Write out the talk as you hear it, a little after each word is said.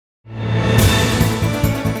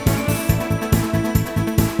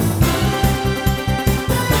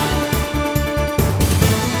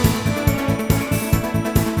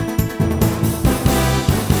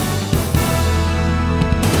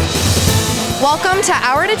Welcome to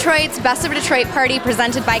our Detroit's Best of Detroit party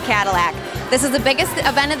presented by Cadillac. This is the biggest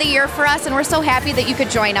event of the year for us, and we're so happy that you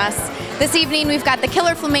could join us. This evening we've got the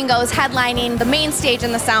Killer Flamingos headlining the main stage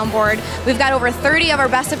and the soundboard. We've got over 30 of our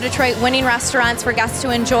Best of Detroit winning restaurants for guests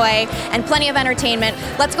to enjoy and plenty of entertainment.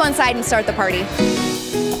 Let's go inside and start the party.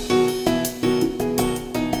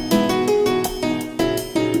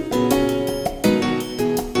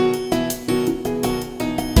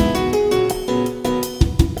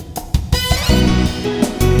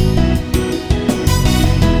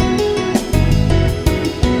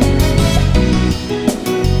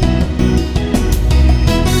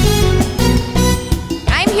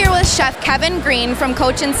 Chef Kevin Green from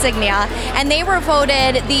Coach Insignia, and they were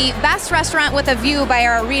voted the best restaurant with a view by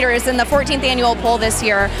our readers in the 14th annual poll this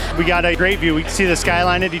year. We got a great view. We can see the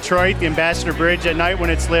skyline of Detroit, the Ambassador Bridge at night when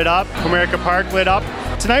it's lit up, Comerica Park lit up.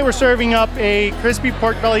 Tonight we're serving up a crispy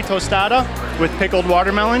pork belly tostada with pickled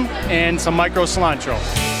watermelon and some micro cilantro.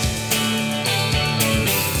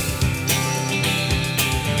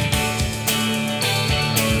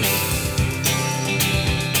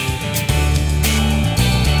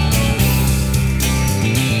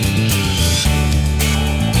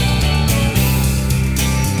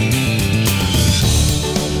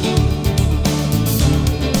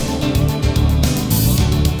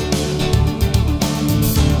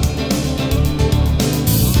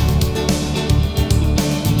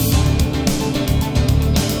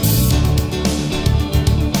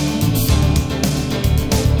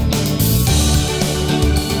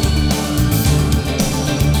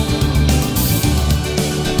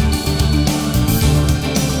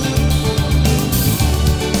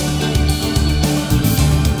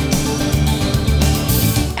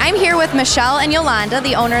 I'm here with Michelle and Yolanda,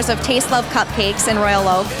 the owners of Taste Love Cupcakes in Royal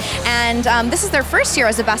Oak, and this is their first year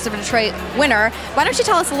as a Best of Detroit winner. Why don't you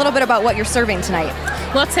tell us a little bit about what you're serving tonight?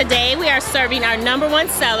 Well, today we are serving our #1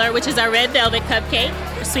 seller, which is our red velvet cupcake,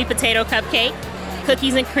 sweet potato cupcake,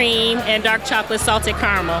 cookies and cream, and dark chocolate salted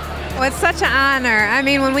caramel. Well, it's such an honor. I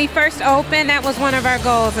mean, when we first opened, that was one of our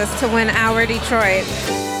goals, is to win our Detroit.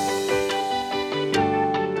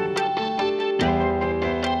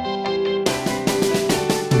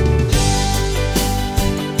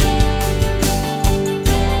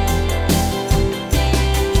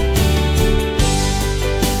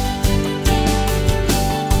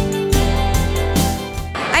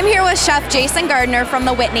 I'm here with Chef Jason Gardner from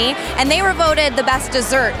the Whitney, and they were voted the best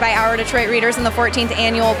dessert by our Detroit readers in the 14th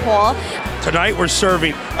annual poll. Tonight we're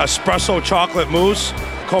serving espresso chocolate mousse,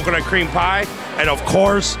 coconut cream pie, and of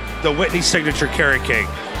course, the Whitney signature carrot cake.